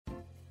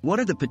What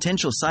are the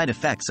potential side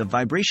effects of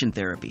vibration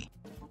therapy?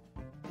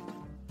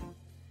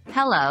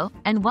 Hello,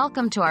 and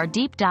welcome to our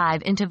deep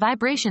dive into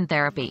vibration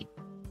therapy.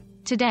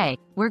 Today,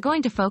 we're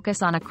going to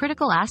focus on a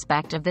critical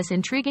aspect of this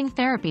intriguing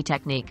therapy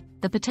technique,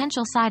 the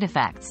potential side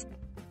effects.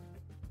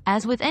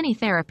 As with any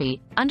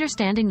therapy,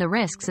 understanding the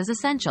risks is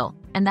essential,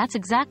 and that's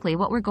exactly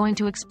what we're going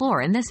to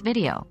explore in this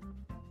video.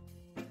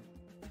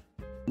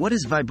 What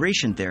is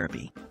vibration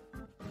therapy?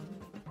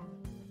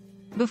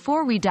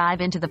 Before we dive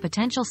into the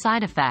potential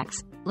side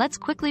effects, let's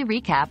quickly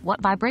recap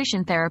what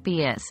vibration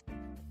therapy is.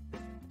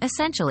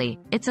 Essentially,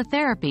 it's a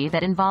therapy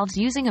that involves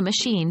using a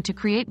machine to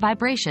create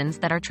vibrations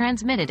that are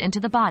transmitted into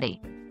the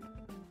body.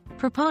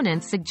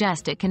 Proponents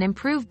suggest it can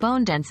improve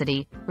bone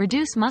density,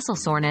 reduce muscle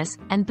soreness,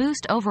 and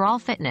boost overall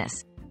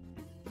fitness.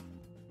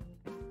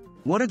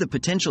 What are the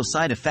potential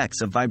side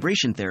effects of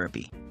vibration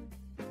therapy?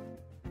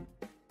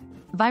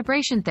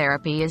 Vibration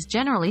therapy is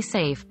generally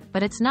safe,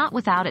 but it's not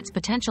without its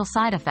potential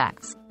side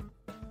effects.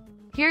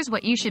 Here's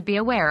what you should be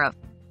aware of.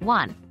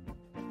 1.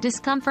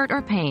 Discomfort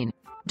or pain.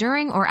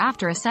 During or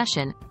after a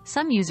session,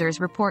 some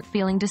users report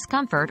feeling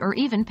discomfort or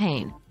even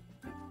pain.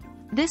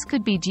 This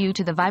could be due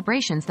to the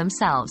vibrations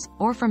themselves,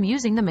 or from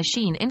using the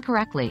machine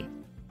incorrectly.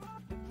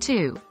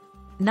 2.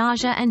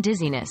 Nausea and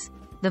dizziness.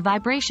 The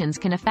vibrations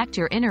can affect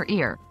your inner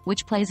ear,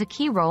 which plays a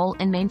key role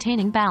in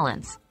maintaining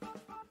balance.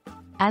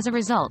 As a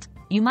result,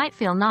 you might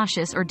feel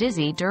nauseous or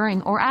dizzy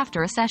during or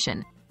after a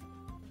session.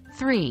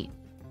 3.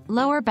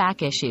 Lower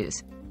back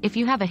issues. If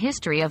you have a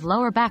history of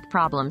lower back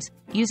problems,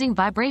 using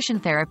vibration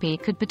therapy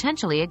could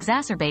potentially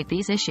exacerbate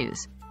these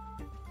issues.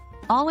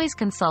 Always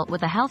consult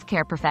with a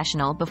healthcare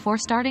professional before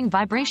starting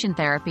vibration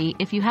therapy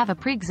if you have a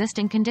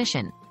pre-existing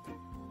condition.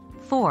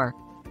 4.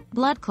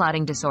 Blood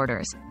clotting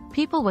disorders.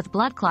 People with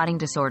blood clotting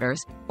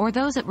disorders, or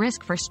those at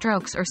risk for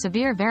strokes or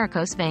severe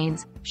varicose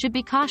veins, should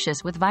be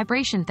cautious with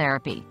vibration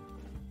therapy.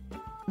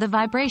 The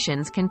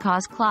vibrations can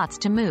cause clots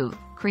to move,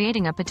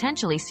 creating a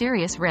potentially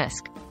serious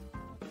risk.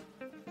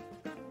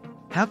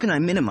 How can I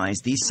minimize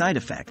these side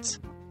effects?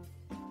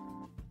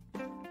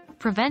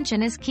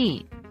 Prevention is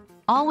key.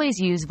 Always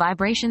use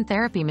vibration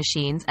therapy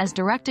machines as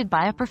directed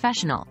by a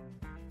professional.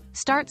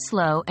 Start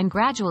slow and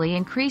gradually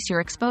increase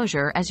your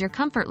exposure as your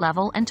comfort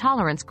level and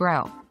tolerance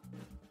grow.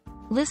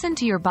 Listen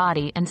to your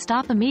body and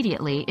stop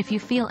immediately if you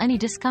feel any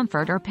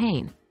discomfort or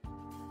pain.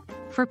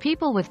 For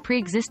people with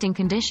pre-existing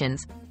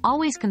conditions,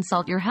 always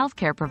consult your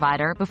healthcare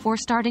provider before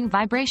starting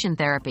vibration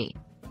therapy.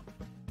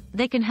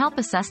 They can help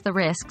assess the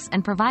risks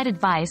and provide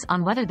advice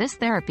on whether this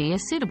therapy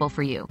is suitable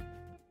for you.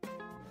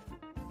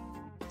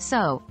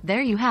 So,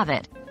 there you have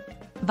it.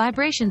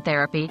 Vibration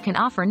therapy can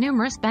offer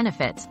numerous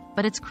benefits,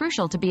 but it's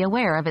crucial to be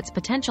aware of its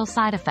potential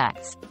side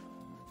effects.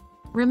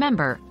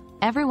 Remember,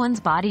 everyone's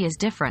body is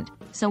different,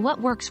 so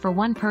what works for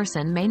one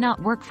person may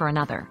not work for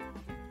another.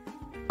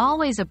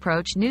 Always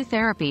approach new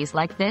therapies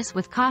like this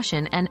with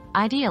caution and,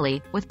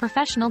 ideally, with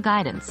professional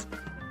guidance.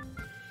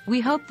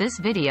 We hope this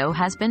video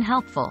has been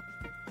helpful.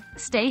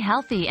 Stay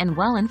healthy and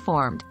well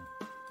informed.